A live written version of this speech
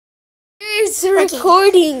It's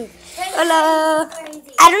recording. Hello.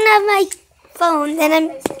 I don't have my phone, and I'm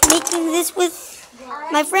making this with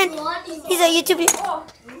my friend. He's a YouTuber.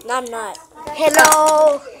 No, I'm not.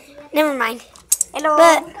 Hello. Never mind. Hello.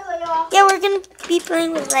 But yeah, we're gonna be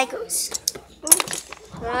playing with Legos.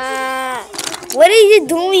 What are you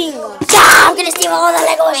doing? I'm gonna steal all the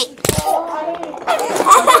Legos.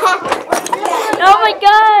 Oh my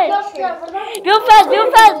god! Real fast,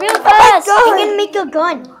 real fast, real fast! I'm gonna make a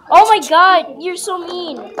gun. Oh my god, you're so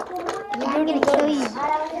mean. I'm gonna kill you.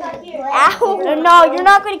 Ow! No, you're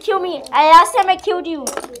not gonna kill me. Last time I killed you.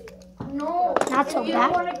 No. Not so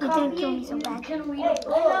bad. You didn't kill me so bad.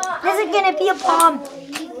 This is gonna be a bomb.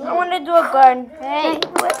 I wanna do a gun. Hey,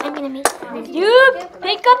 what? I'm gonna make it. Dude,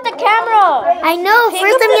 pick up the camera. I know.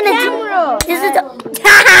 First I'm gonna do. This is the.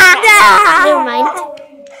 Never mind.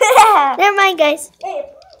 Never mind, guys.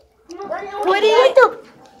 What are you doing?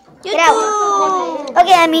 Get out.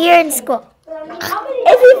 Okay, I'm here in school.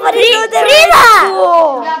 Everybody knows that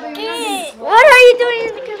What are you doing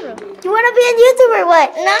in the camera? You want to be a YouTuber?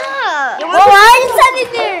 What? No. Well, why are you standing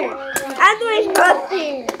there? I'm doing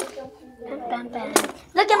nothing.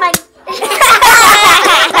 Look at my.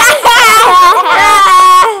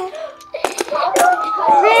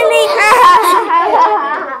 Really?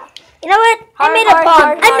 You know what? I made a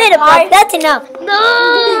bomb. I made a bomb. That's enough. No.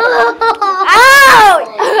 Ow!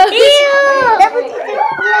 Ew!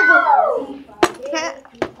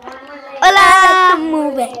 Hola!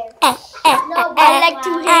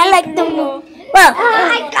 I like to move. Well,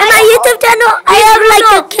 on my YouTube channel, I have like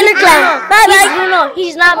a killer clown. He's Bruno.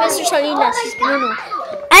 He's not Mr. Salinas. He's Bruno.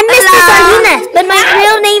 I'm Mr. Salinas, but my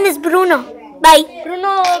real name is Bruno. Bye.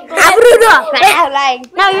 Bruno. I'm Bruno.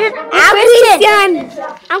 No, you're Christian.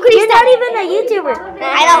 You're not even a YouTuber.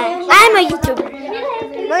 I know. I'm a YouTuber.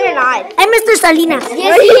 No, you're not. I'm Mr. Salinas.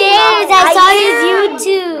 Yes, he is. I saw his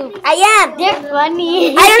YouTube. I am. They're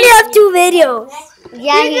funny. I only have 2 videos.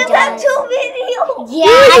 Yeah, he does. have 2 videos. Yeah,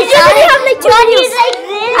 I I saw only it. have like 2 videos. Like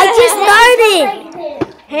this. I just started.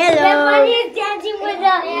 Hello. Everybody is dancing with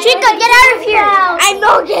the. Chica, get out of here. I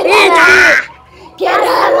know. Get out. Get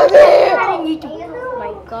out of here. Oh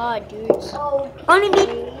my god, dude. Only me.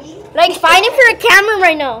 Like fighting for a camera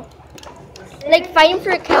right now. Like fighting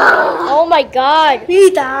for a camera. Oh my god. I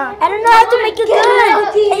don't know how to make a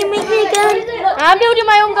gun. Can you make me a gun? I'm building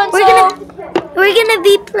my own gun. We're gonna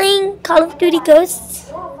be playing Call of Duty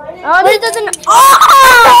Ghosts. Oh, this doesn't.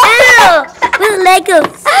 Oh! With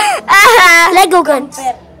Legos. Lego guns.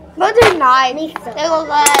 But they're not. Lego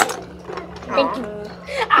gun. Thank you.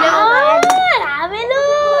 Dámelo.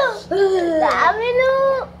 Dámelo.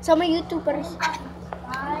 Somos YouTubers.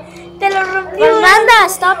 Te lo rompió. Fernanda,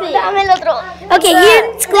 stop it. Dame el otro. Okay, here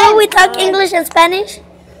in school we talk English and Spanish.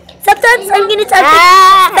 Sometimes I'm gonna talk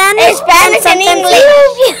Spanish and English.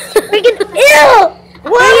 We're gonna. Ew!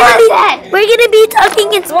 What was that? We're gonna be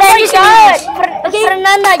talking in Spanish and English. Okay,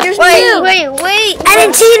 Fernanda, you're new. Wait. I'm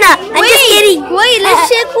in China. I'm just kidding. Wait, let's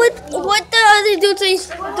check what the other dude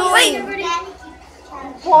is doing.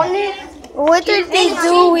 What are they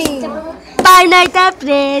doing? Five Nights at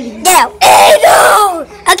Freddy's. Get out. Hey, no!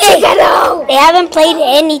 Okay, get out. They haven't played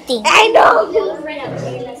anything. I know.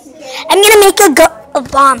 I'm gonna make a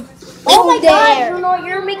bomb. Oh my god, Bruno,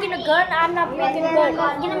 you're making a gun? I'm not making a gun.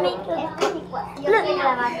 I'm gonna make a... Look.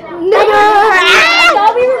 No! I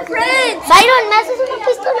thought we were friends! Byron, ¿me haces una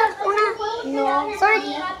pistola? No.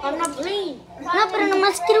 Sorry. I'm not playing. No, pero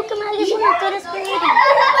nomás quiero que me hagas una. Tú eres Freddy.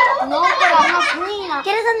 No, pero I'm not playing.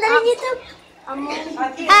 ¿Quieres andar en YouTube?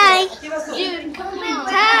 Hi. Dude, come on.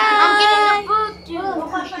 Hi. I'm getting a boot, dude.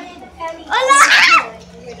 Hola.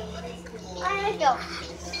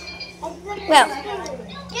 Well.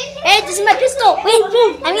 Hey, this is my pistol. Wait,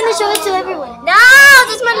 I'm gonna show it to everyone. No,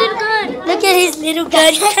 this is my little gun. Look at his little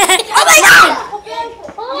gun. Oh my god!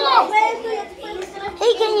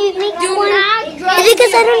 Hey, can you make one? It's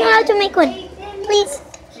because I don't know how to make one. Please.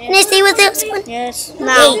 Can I stay with this one? Yes.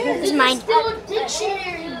 No. Hey, it's mine.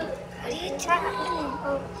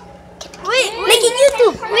 Wait, Make it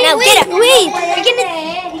YouTube. Now get up. wait. You're gonna...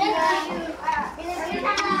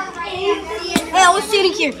 Hey, I was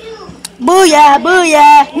sitting here. Booyah,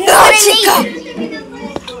 booyah. No, chica.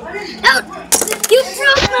 No, you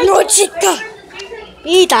broke my... No, chica.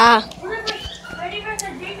 Ita.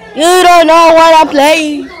 You don't know what I'm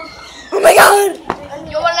playing. Oh my god.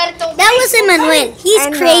 That was Emmanuel. He's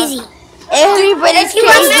crazy. Everybody's He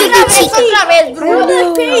wants to be cheeky.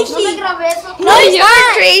 Bruno. crazy. No,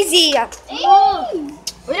 you're crazy.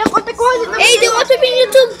 Hey, they want to be on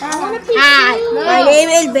YouTube. Hi, my name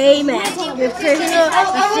is Bayman. Your personal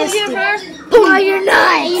assistant. No, you're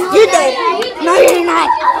not. You're dead. No, you're not.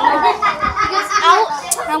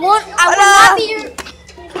 I will not be your...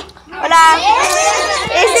 Hola.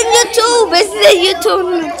 It's in YouTube. It's in YouTube.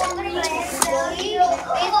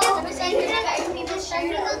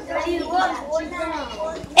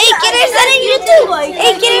 Hey, ¿quieres estar en YouTube?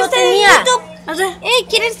 Hey, ¿quieres estar en YouTube? Hey,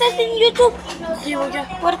 ¿quieres estar en YouTube?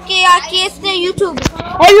 Porque aquí está YouTube.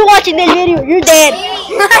 Are you watching this video? You're dead.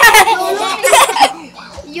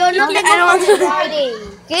 Yo no tengo Friday.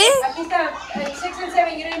 ¿Qué? Aquí está, 6 and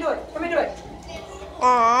 7, you didn't do it. Come and do it.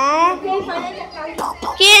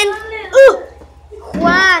 ¿Quién?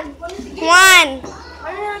 Juan.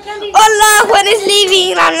 Hola, Juan is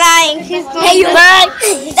leaving. I'm lying. Hey, you're right.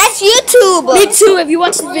 That's YouTube. Me too. If you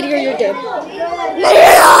watch this video, you're dead. No,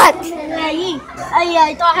 you're not.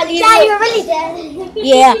 Yeah, you're really dead.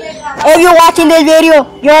 Yeah. If you're watching this video,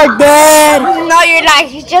 you're dead. No, you're not.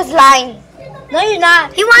 He's just lying. No, you're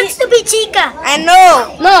not. He wants to be Chica. I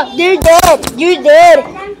know. No, you're dead. You're dead.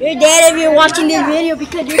 You're dead if you're watching this video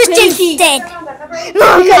because you're Christian's crazy. dead.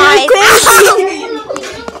 No, Because you're crazy.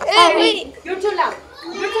 Hey, wait. You're too loud.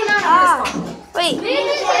 You're too loud on this phone. Wait.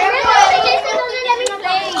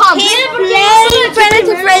 Come. He's playing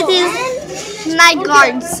Predator Freddy's Night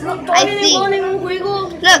Guards, I think.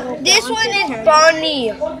 Look, this one is Bonnie.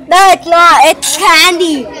 No, it's not. It's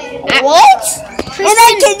Candy. What? And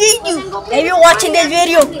I can eat you. If you're watching this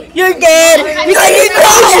video, you're dead because you're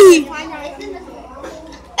crazy.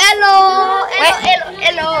 Hello.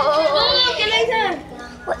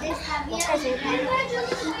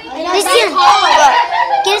 Cristian,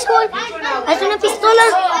 ¿quieres jugar? Haz una pistola.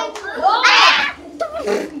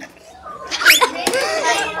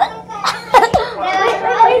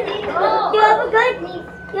 You have a gun.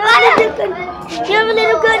 You have a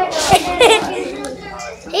little gun.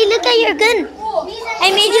 Hey, look at your gun.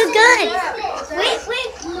 I made you a gun. Wait.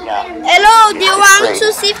 Hello, do you want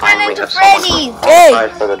to see Financial Freddy's? Hey,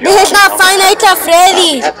 this is not Five Nights at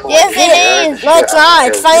Freddy's. Yes, it is. No, it's not.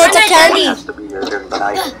 It's Five Nights at Candy.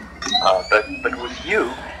 But with you,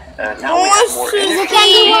 now Who we have wants more to energy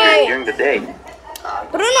see? during the day.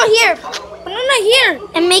 Bruno, here. Bruno, here.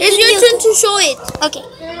 I'm making It's your turn to show it. Okay.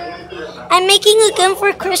 I'm making a gun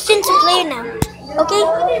for Christian to play now. Okay?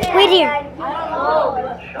 Wait here.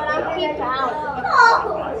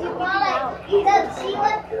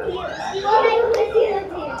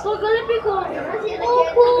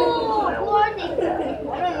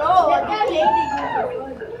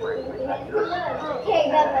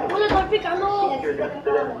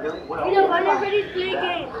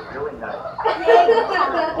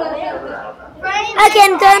 Okay,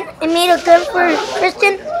 I'm done. I made a gun for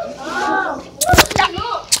Christian.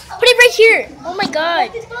 Put it right here. Oh my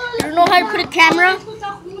god. You don't know how to put a camera?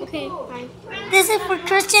 Okay, fine. This is for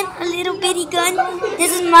Christian, a little bitty gun.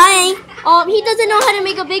 This is mine. He doesn't know how to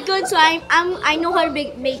make a big gun, so I know how to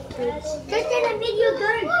make good. Christian, I made you a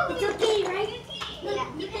gun. It's okay, right?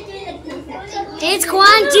 You can do it like this. It's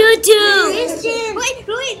Juan YouTube. Christian. Wait,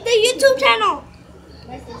 the YouTube channel.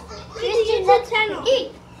 Christian, YouTube channel.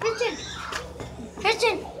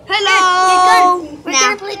 Christian. Hello. We're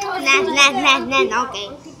gonna play Call of Duty. Nah, okay.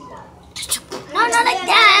 No, not like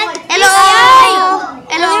that. Hello.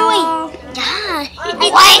 Hello. Yeah.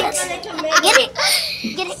 What? Get it.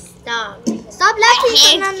 Stop laughing.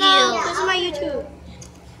 Thank No. you. This is my YouTube.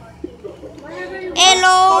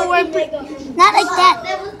 Hello, Not like that.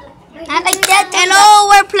 Not like that. hello,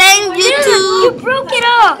 we're playing YouTube. You broke it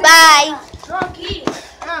off. Bye.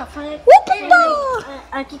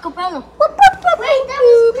 Aquí compramos.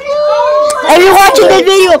 If you're watching this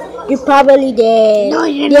video, you're probably dead. No,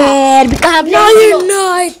 you're dead. Because No, you're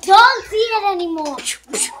not. Don't see it anymore.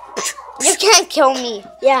 You can't kill me.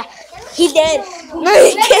 Yeah, he's dead. No,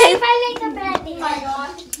 you can't.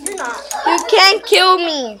 You're not. You can't kill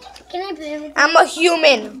me. Can I play with I'm a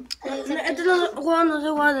human.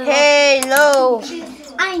 Hello.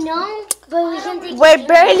 I know, but we can take We're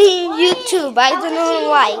barely in YouTube. I don't know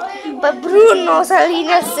why. But Bruno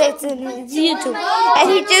Salinas says in his YouTube. And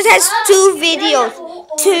he just has 2 videos.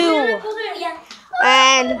 2.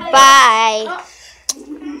 And bye.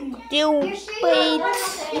 Wait.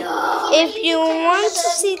 If you want to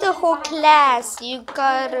see the whole class, you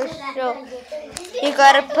gotta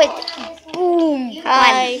put boom.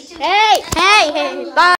 Hi. Hey, Bye.